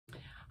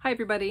Hi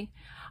everybody.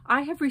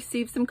 I have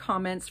received some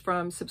comments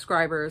from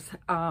subscribers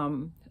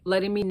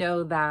letting me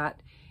know that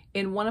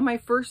in one of my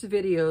first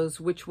videos,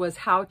 which was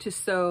how to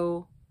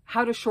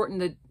shorten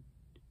the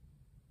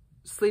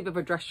sleeve of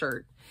a dress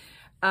shirt,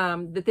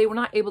 that they were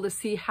not able to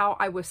see how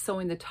I was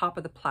sewing the top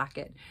of the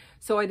placket.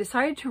 So I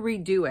decided to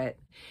redo it.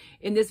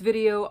 In this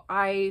video,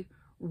 I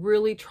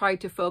really tried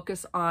to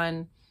focus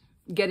on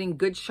getting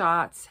good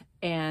shots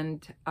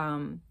and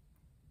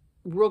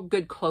real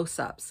good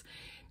close-ups.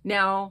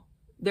 Now,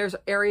 there's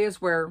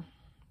areas where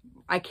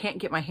I can't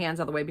get my hands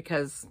out of the way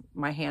because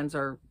my hands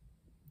are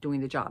doing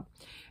the job.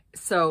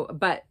 So,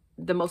 but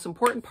the most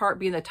important part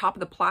being the top of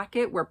the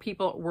placket, where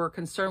people were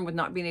concerned with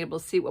not being able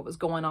to see what was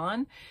going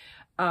on.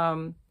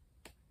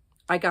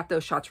 I got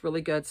those shots really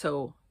good.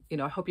 So, you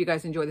know, I hope you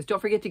guys enjoy this. Don't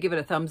forget to give it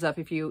a thumbs up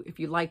if you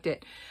liked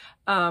it.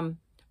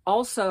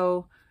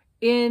 Also,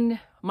 in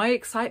my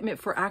excitement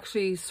for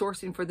actually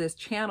sourcing for this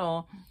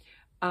channel,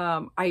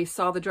 I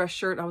saw the dress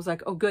shirt and I was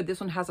like, oh good,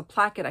 this one has a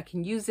placket. I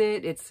can use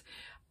it. It's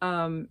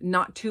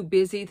not too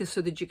busy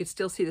so that you could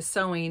still see the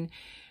sewing.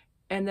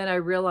 And then I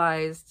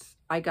realized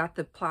I got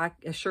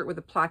a shirt with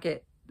a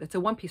placket. It's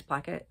a one-piece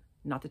placket,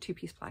 not the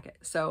two-piece placket.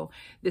 So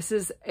this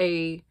is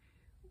a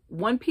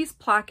one-piece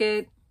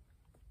placket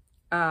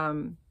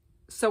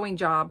sewing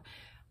job.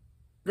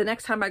 The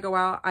next time I go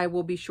out, I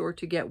will be sure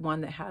to get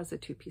one that has a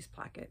two-piece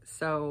placket.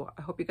 So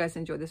I hope you guys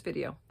enjoy this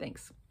video.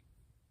 Thanks.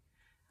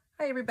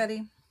 Hi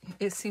everybody.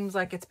 It seems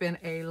like it's been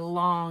a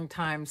long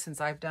time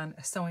since I've done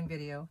a sewing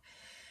video,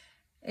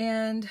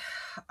 and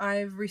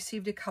I've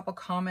received a couple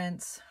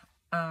comments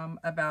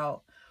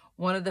about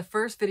one of the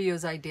first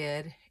videos I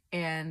did,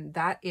 and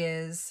that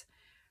is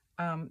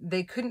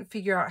they couldn't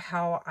figure out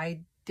how I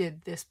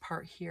did this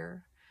part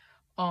here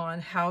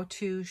on how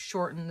to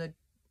shorten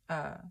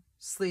the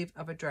sleeve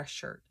of a dress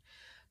shirt.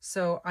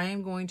 So I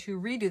am going to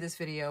redo this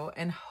video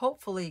and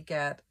hopefully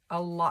get a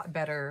lot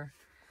better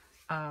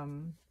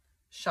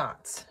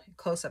shots,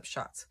 close-up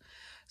shots.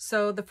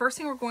 So the first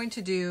thing we're going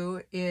to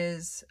do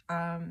is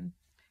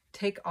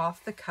take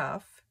off the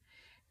cuff,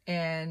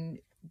 and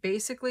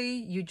basically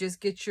you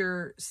just get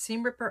your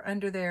seam ripper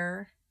under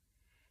there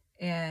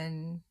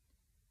and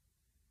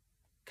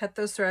cut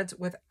those threads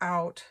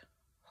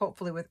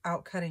hopefully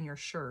without cutting your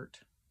shirt.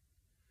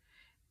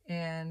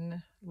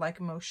 And like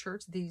most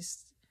shirts,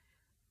 these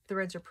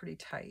threads are pretty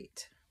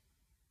tight.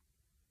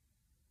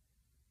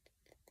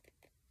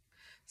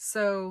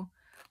 So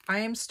I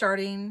am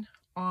starting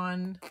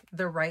on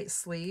the right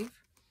sleeve,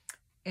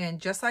 and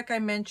just like I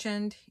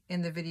mentioned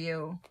in the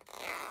video,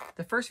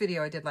 the first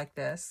video I did like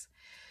this,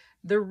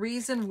 the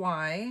reason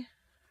why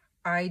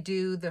I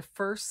do the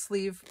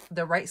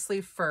right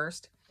sleeve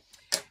first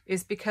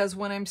is because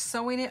when I'm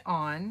sewing it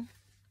on,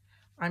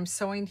 I'm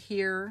sewing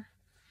here,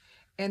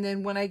 and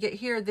then when I get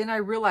here, then I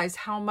realize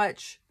how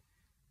much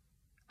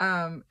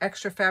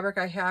extra fabric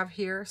I have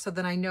here, so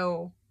then I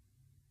know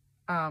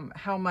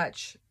how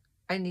much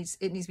it needs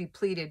to be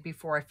pleated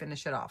before I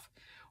finish it off.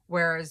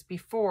 Whereas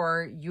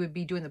before, you would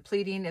be doing the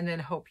pleating and then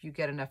hope you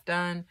get enough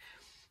done,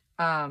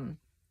 or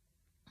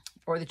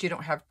that you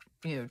don't have,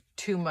 you know,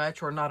 too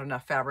much or not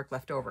enough fabric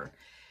left over.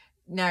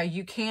 Now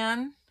you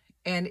can,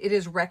 and it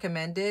is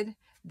recommended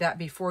that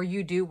before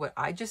you do what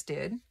I just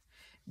did,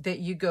 that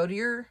you go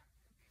to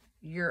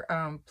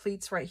your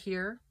pleats right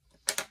here,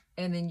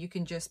 and then you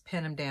can just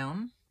pin them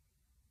down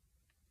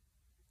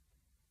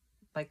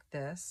like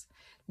this.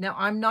 Now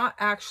I'm not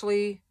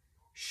actually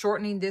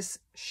shortening this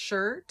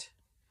shirt.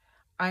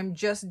 I'm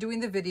just doing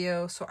the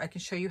video so I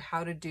can show you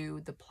how to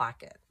do the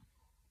placket.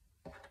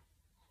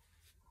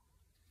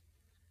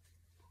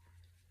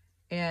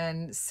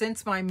 And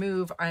since my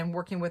move, I'm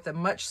working with a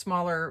much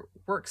smaller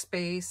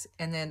workspace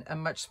and then a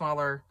much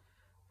smaller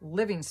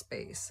living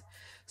space.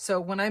 So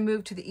when I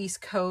moved to the East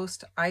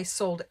Coast, I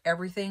sold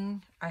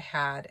everything I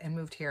had and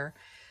moved here.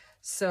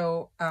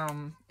 So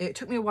it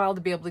took me a while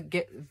to be able to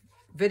get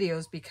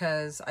videos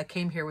because I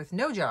came here with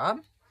no job,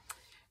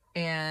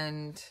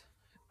 and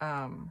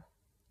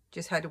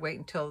just had to wait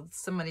until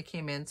some money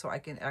came in so I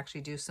can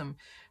actually do some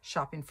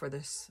shopping for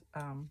this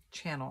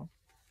channel.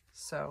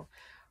 So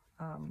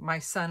my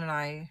son and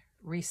I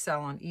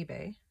resell on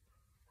eBay.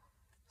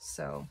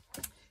 So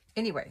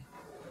anyway,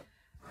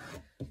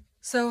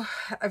 so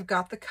I've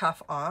got the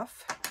cuff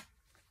off.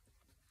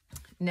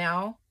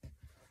 Now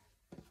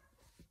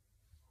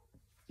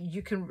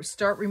you can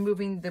start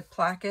removing the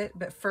placket,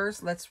 but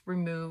first let's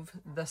remove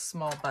the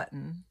small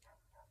button.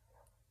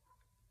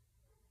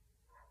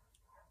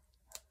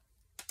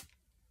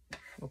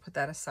 We'll put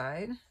that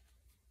aside.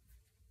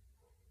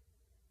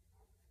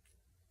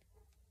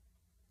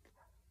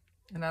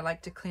 And I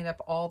like to clean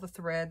up all the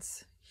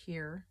threads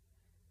here.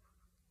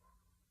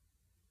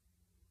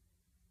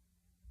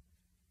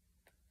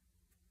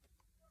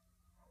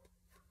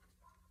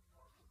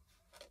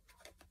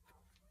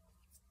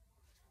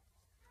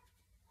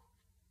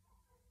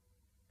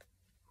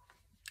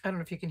 I don't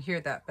know if you can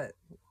hear that, but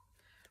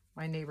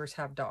my neighbors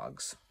have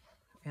dogs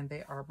and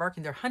they are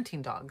barking. They're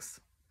hunting dogs.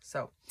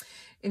 So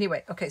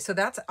anyway, okay, so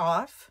that's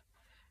off.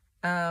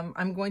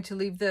 I'm going to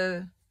leave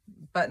the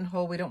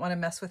buttonhole, we don't want to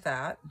mess with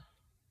that.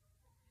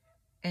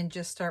 And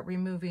just start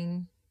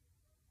removing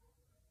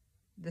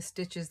the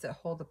stitches that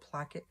hold the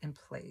placket in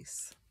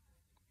place.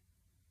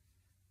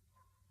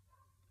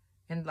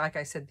 And like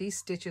I said, these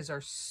stitches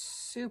are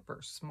super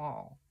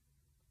small.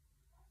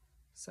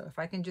 So if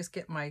I can just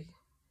get my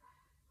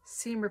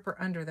seam ripper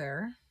under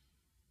there.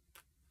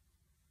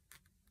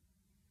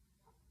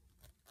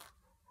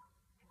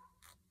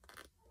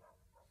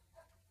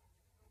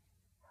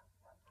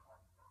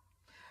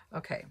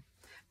 Okay,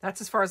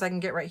 that's as far as I can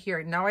get right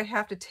here. Now I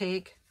have to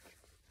take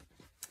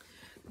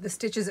the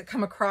stitches that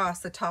come across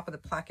the top of the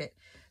placket.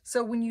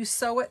 So when you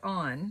sew it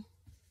on,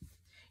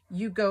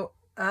 you go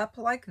up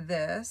like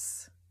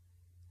this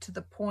to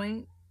the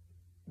point,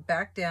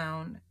 back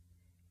down,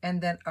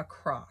 and then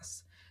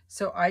across.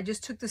 So I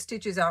just took the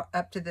stitches out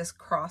up to this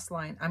cross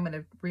line. I'm going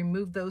to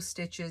remove those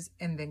stitches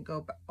and then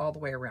go all the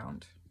way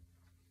around.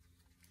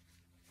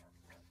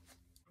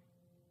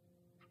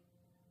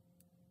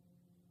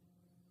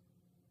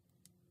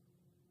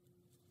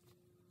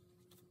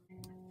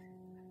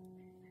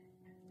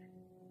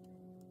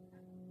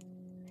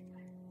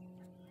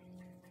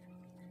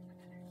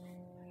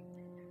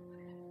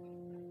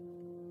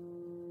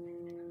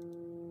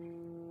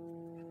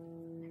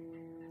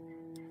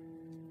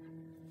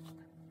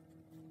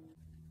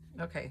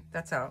 Okay,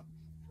 that's out.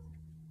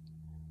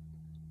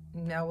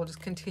 Now we'll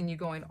just continue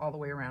going all the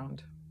way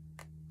around.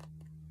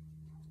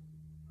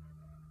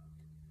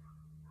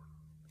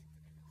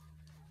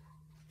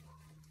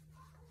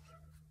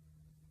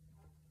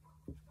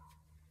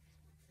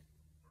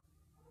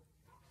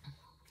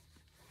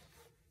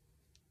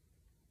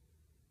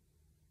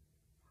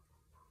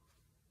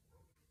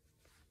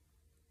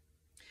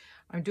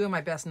 I'm doing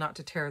my best not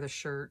to tear the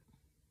shirt.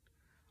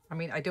 I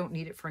mean, I don't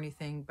need it for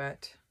anything,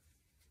 but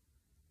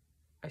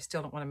I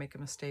still don't want to make a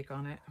mistake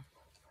on it.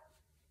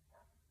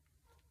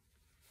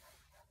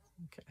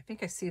 Okay, I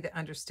think I see the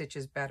under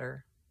stitches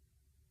better.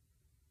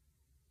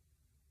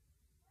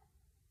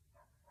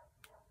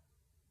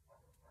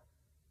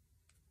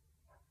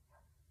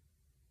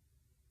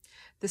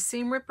 The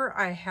seam ripper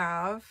I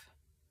have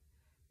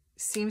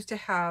seems to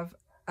have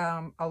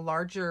a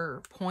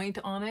larger point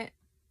on it.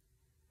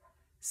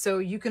 So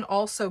you can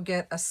also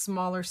get a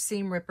smaller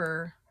seam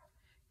ripper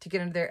to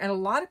get into there. And a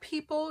lot of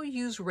people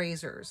use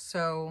razors.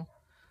 So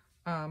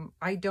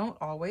I don't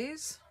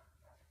always.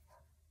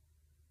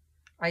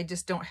 I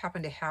just don't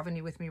happen to have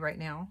any with me right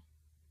now.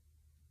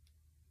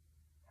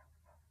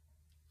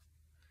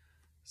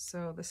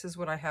 So this is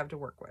what I have to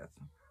work with.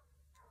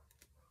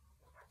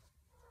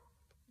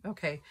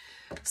 Okay,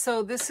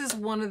 so this is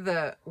one of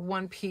the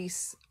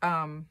one-piece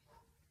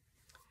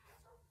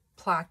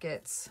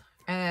plackets,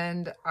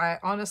 and I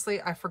honestly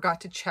forgot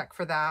to check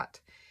for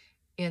that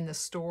in the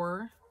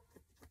store.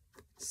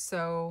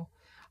 So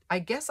I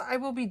guess I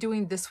will be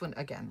doing this one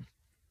again.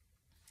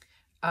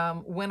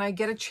 When I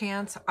get a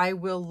chance, I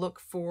will look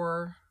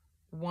for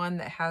one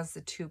that has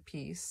the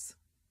two-piece.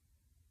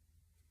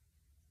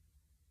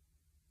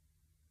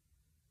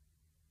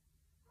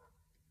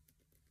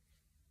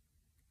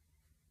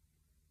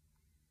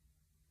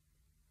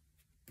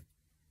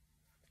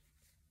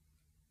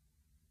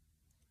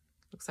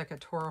 Looks like I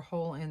tore a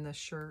hole in the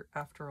shirt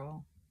after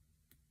all.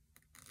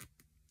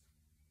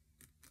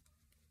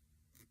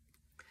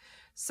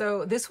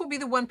 So this will be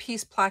the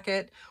one-piece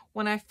placket.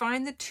 When I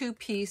find the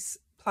two-piece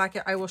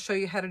placket, I will show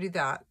you how to do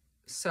that.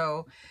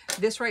 So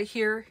this right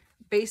here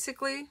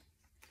basically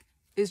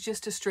is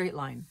just a straight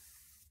line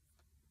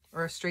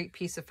or a straight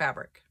piece of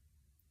fabric.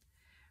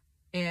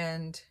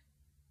 And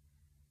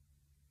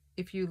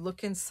if you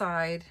look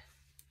inside,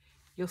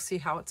 you'll see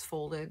how it's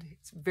folded.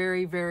 It's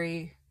very,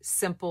 very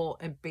simple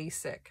and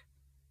basic.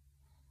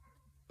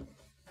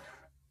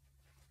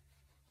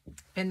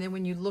 And then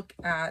when you look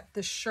at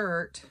the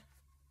shirt,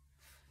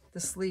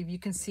 the sleeve, you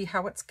can see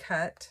how it's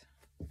cut.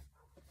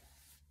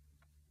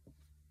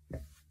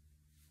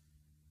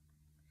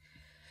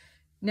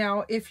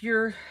 Now, if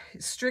you're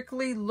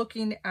strictly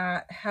looking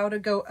at how to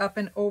go up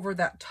and over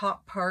that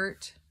top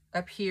part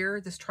up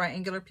here, this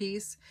triangular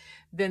piece,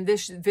 then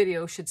this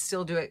video should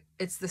still do it.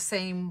 It's the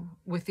same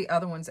with the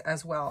other ones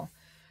as well.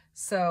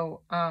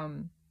 So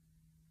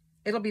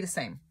it'll be the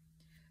same.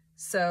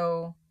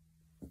 So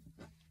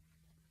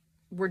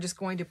we're just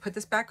going to put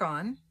this back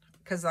on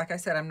because, like I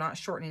said, I'm not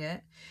shortening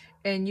it.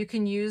 And you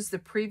can use the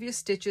previous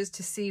stitches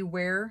to see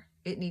where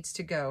it needs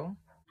to go.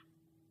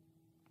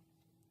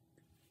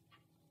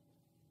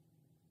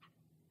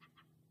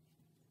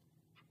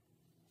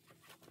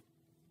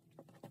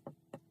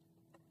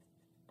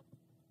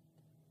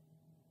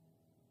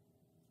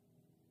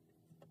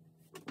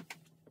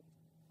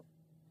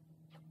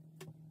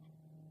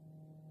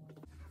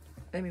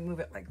 Let me move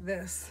it like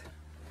this.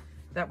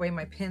 That way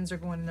my pins are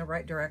going in the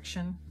right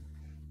direction.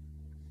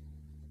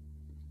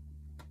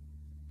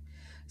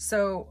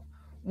 So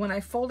when I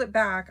fold it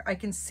back, I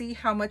can see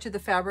how much of the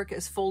fabric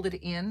is folded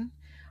in.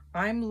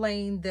 I'm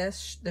laying the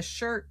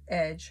shirt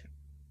edge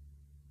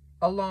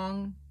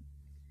along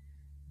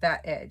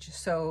that edge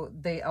so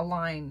they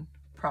align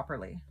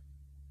properly.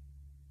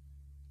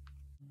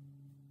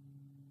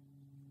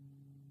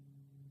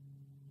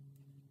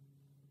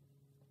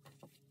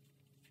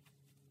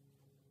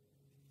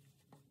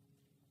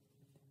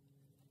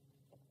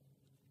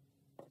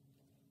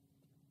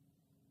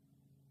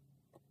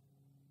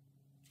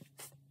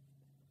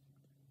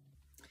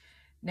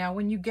 Now,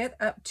 when you get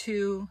up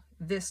to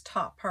this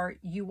top part,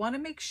 you want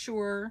to make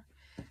sure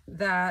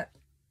that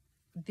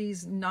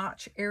these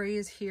notch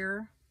areas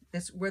here,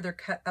 this where they're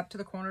cut up to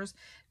the corners,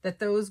 that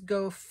those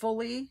go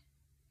fully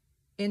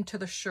into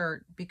the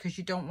shirt, because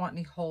you don't want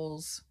any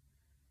holes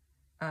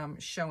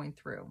showing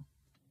through.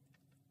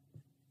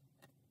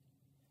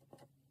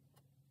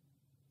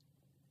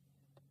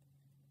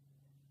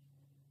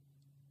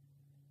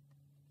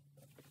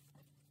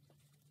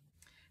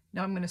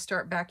 Now I'm going to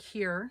start back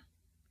here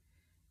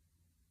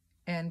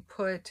and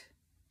put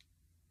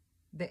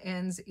the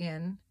ends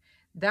in.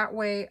 That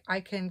way I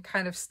can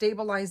kind of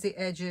stabilize the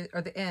edges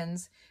or the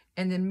ends,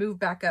 and then move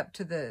back up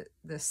to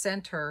the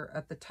center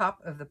at the top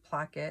of the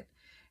placket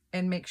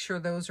and make sure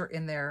those are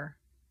in there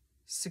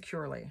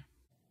securely.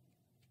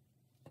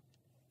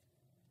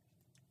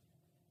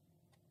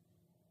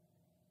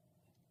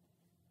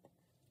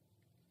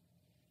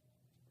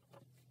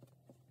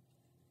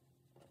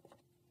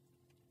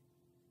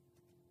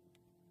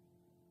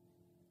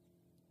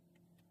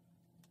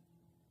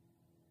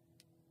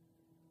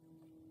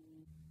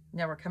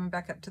 Now we're coming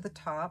back up to the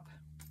top.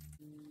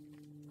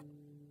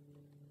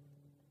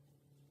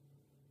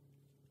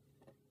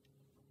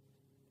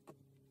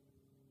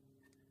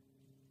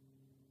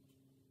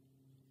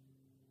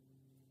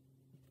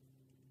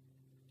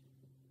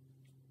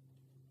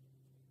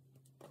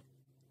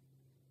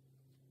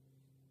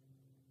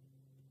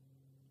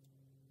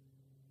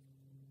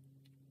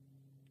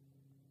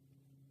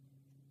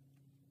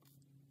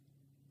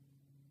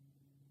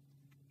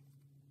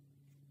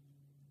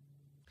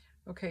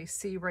 Okay,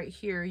 see right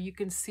here, you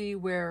can see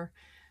where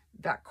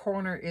that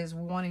corner is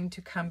wanting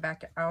to come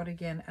back out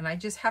again. And I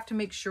just have to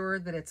make sure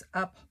that it's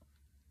up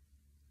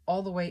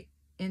all the way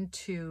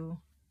into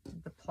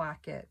the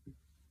placket.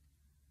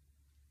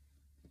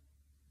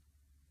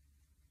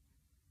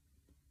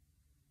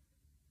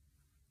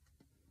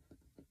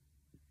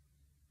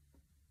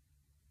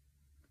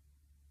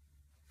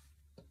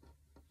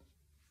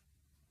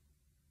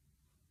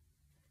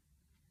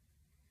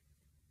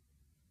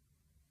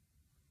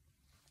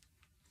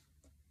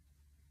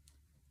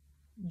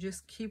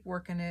 Just keep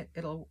working it,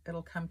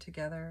 it'll come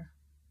together.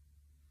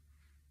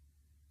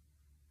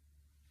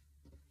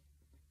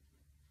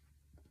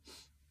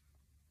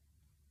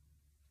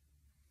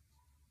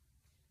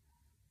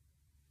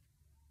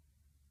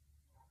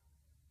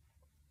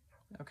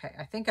 Okay,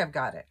 I think I've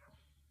got it.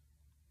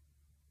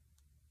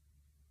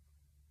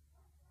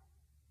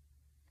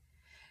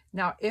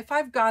 Now, if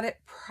I've got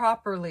it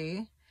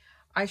properly,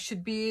 I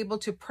should be able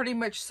to pretty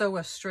much sew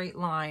a straight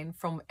line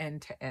from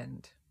end to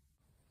end.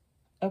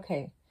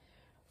 Okay,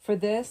 for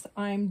this,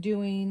 I'm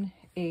doing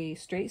a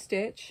straight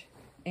stitch,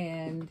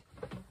 and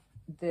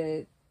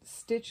the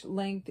stitch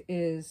length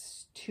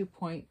is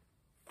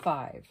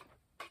 2.5.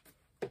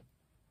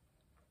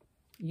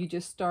 You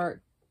just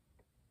start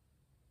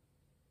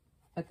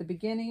at the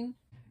beginning.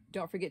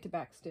 Don't forget to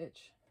back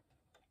stitch.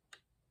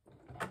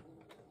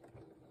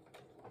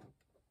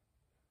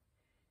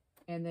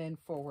 And then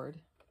forward.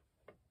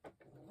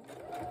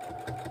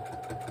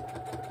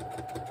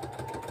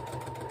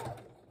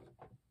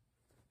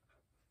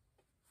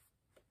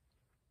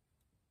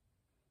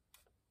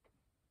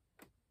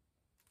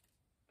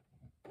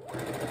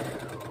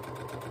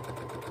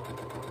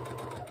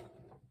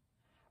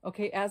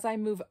 Okay, as I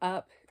move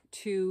up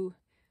to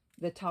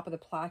the top of the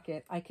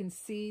placket, I can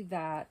see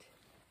that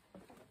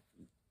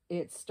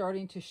it's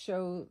starting to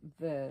show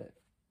the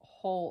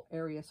whole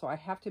area. So I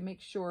have to make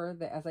sure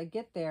that as I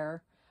get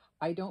there,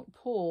 I don't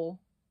pull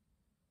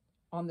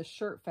on the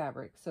shirt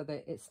fabric so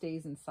that it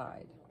stays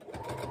inside.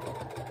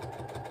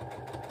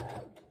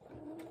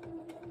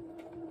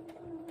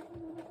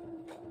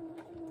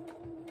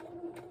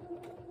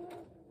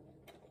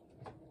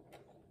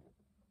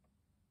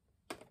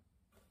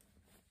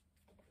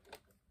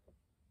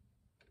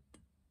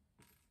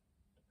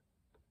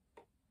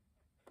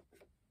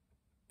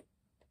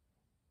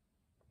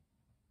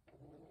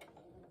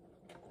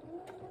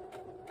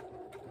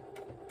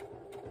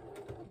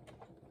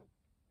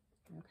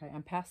 Okay,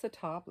 I'm past the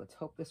top. Let's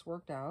hope this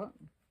worked out.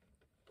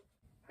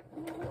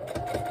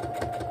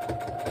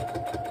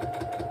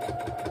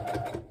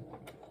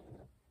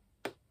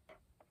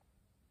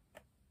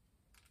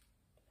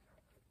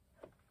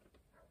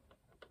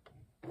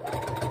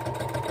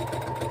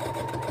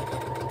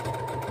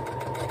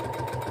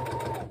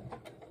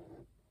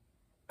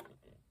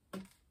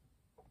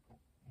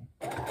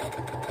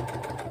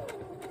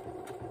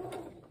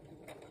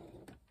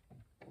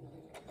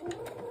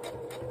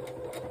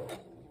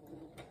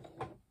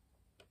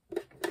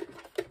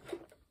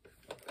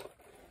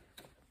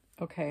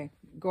 Okay,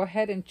 go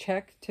ahead and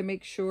check to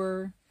make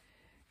sure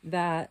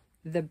that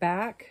the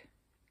back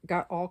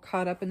got all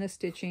caught up in the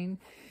stitching.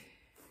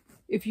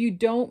 If you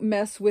don't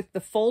mess with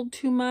the fold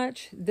too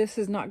much, this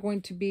is not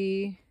going to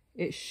be,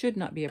 it should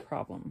not be a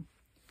problem.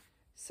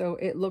 So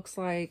it looks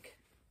like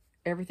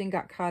everything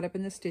got caught up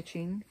in the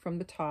stitching from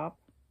the top,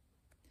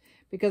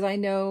 because I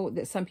know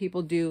that some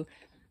people do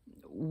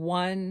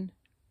one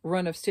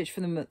run of stitch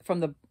from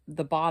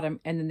the bottom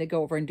and then they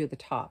go over and do the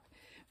top,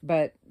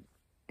 but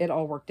it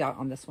all worked out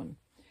on this one.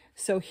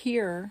 So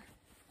here,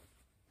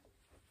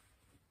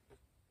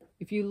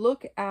 if you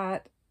look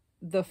at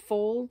the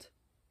fold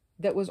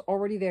that was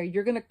already there,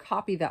 you're going to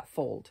copy that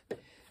fold.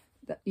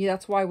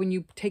 That's why when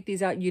you take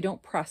these out, you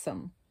don't press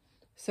them.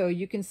 So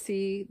you can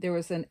see there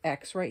was an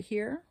X right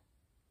here.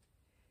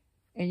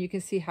 And you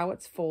can see how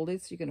it's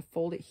folded. So you're going to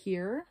fold it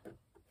here.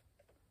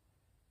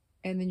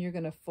 And then you're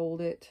going to fold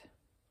it,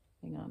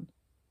 hang on,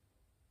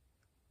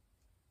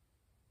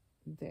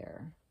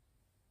 there.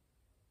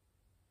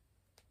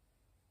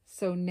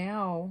 So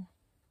now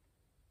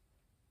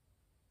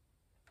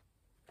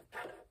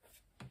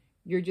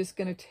you're just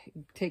going to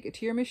take it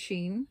to your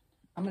machine.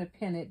 I'm going to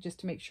pin it just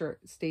to make sure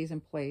it stays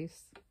in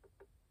place.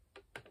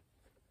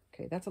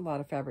 Okay, that's a lot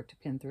of fabric to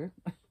pin through.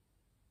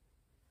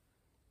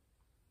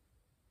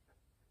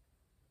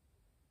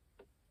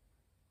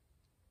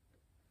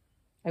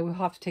 I will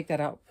have to take that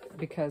out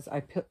because I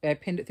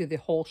pinned it through the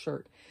whole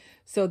shirt.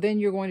 So then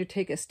you're going to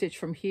take a stitch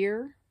from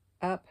here,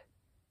 up,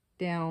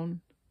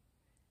 down,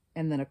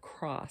 and then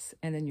across,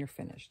 and then you're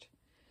finished.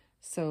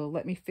 So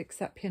let me fix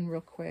that pin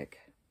real quick.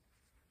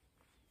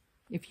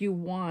 If you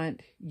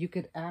want, you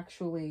could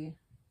actually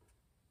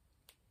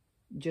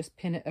just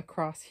pin it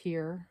across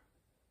here.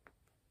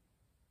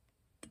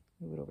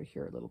 Move it over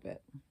here a little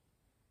bit.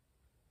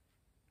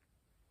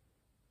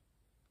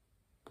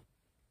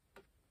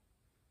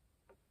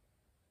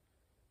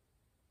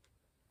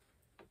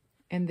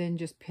 And then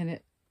just pin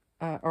it,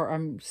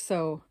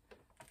 sew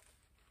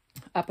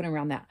up and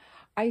around that.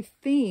 I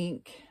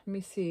think, let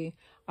me see,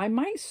 I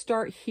might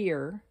start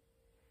here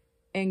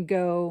and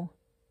go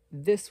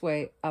this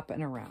way up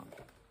and around.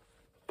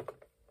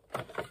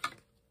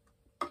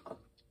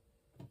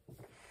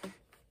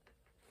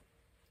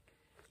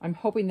 I'm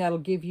hoping that'll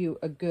give you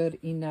a good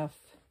enough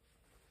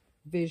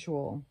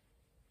visual.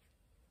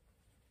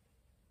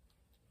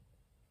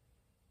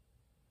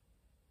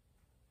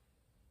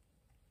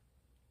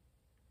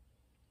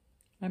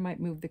 I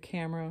might move the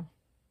camera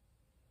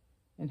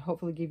and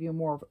hopefully give you a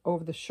more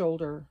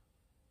over-the-shoulder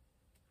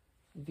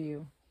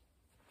view.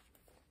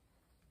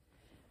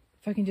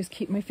 If I can just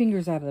keep my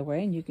fingers out of the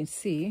way and you can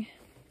see.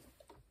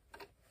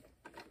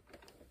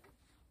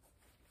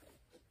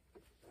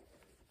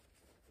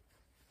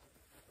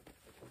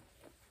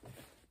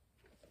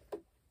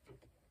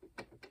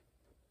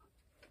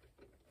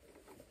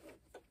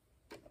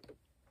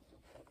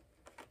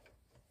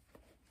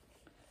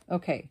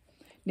 Okay,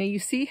 now you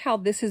see how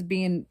this is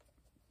being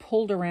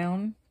pulled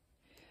around.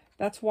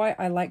 That's why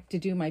I like to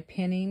do my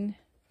pinning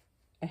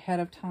ahead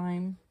of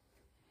time,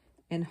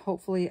 and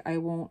hopefully I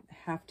won't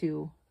have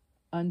to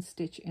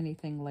unstitch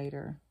anything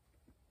later.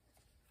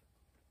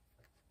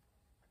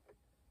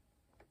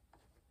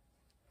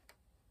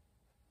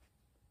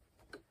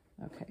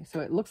 Okay, so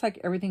it looks like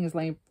everything is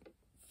laying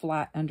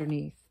flat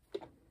underneath.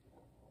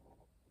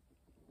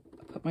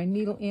 Put my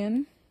needle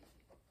in,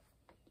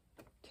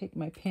 take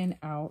my pin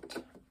out.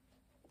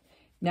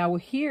 Now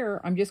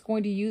here, I'm just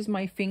going to use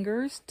my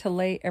fingers to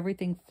lay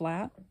everything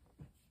flat.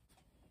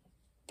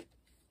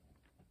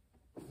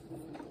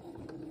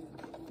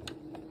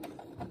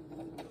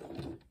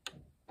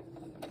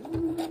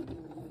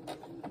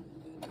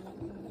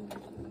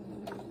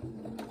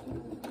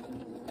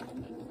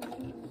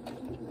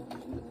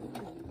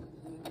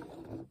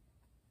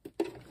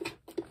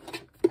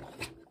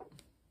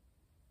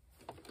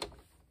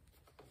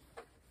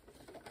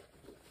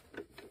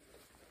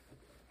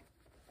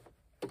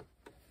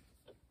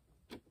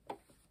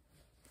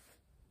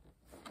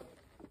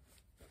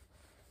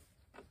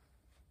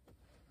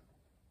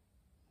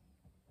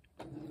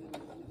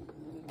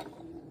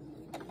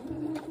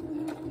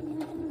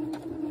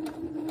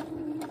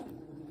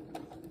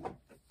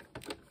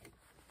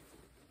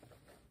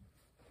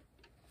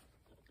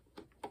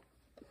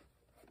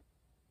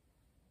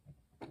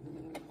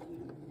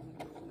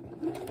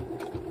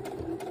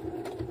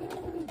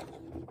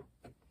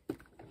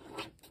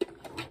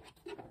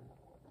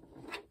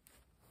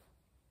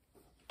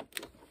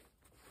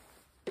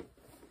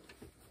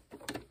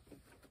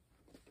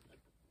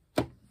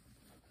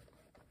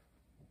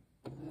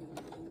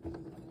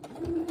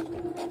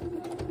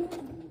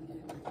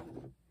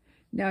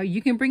 Now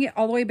you can bring it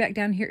all the way back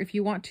down here if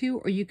you want to,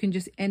 or you can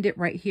just end it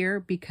right here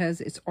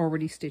because it's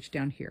already stitched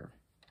down here.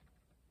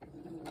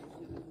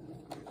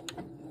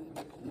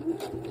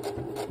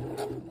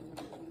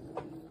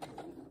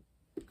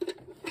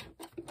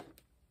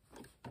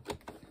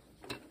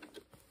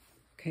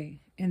 Okay,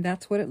 and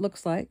that's what it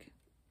looks like.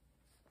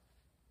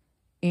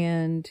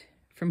 And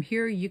from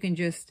here you can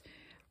just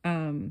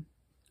clean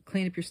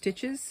up your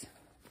stitches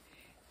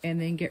and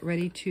then get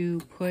ready to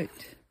put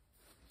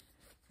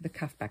the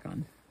cuff back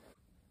on.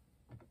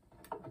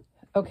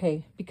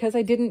 Okay, because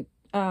I didn't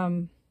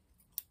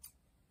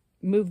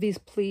move these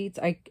pleats,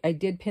 I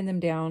did pin them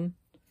down.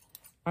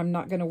 I'm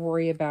not going to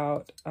worry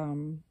about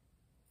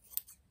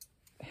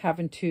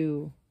having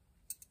to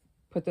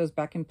put those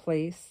back in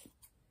place.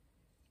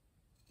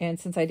 And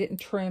since I didn't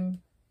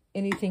trim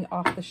anything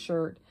off the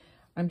shirt,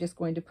 I'm just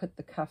going to put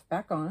the cuff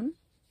back on.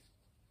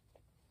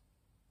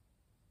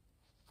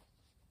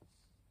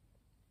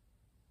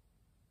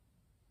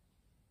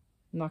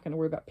 I'm not going to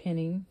worry about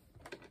pinning.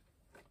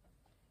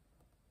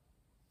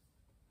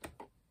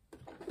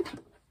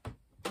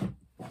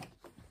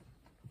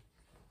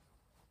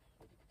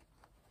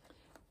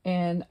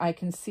 And I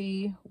can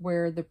see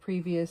where the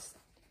previous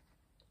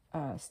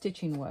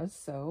stitching was,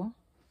 so I'm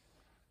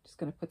just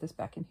going to put this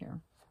back in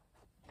here.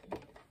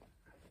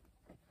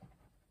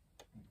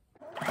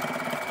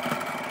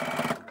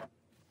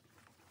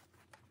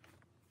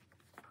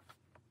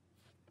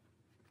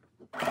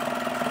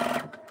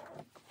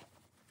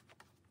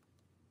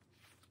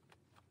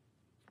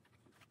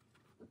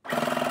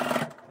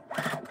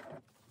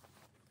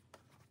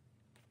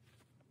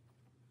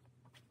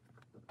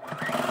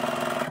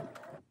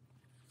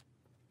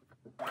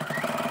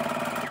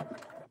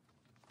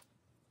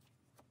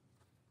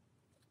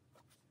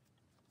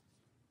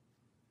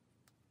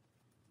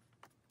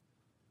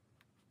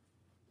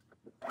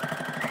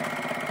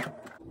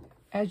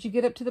 As you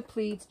get up to the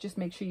pleats, just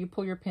make sure you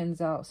pull your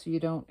pins out so you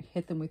don't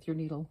hit them with your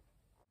needle.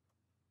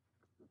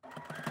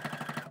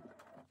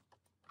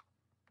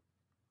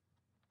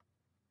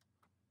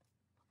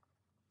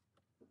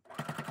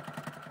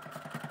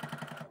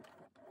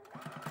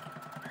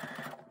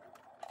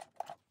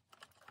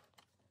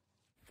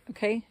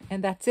 Okay,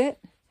 and that's it.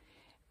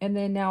 And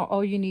then now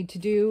all you need to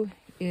do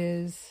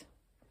is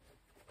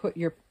put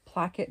your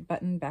placket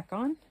button back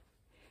on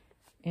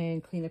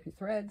and clean up your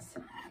threads,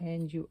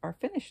 and you are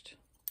finished.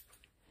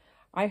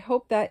 I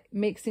hope that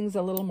makes things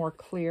a little more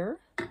clear.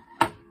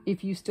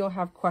 If you still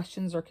have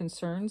questions or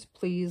concerns,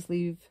 please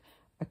leave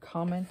a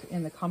comment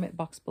in the comment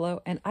box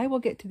below, and I will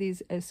get to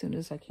these as soon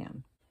as I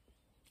can.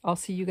 I'll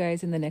see you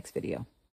guys in the next video.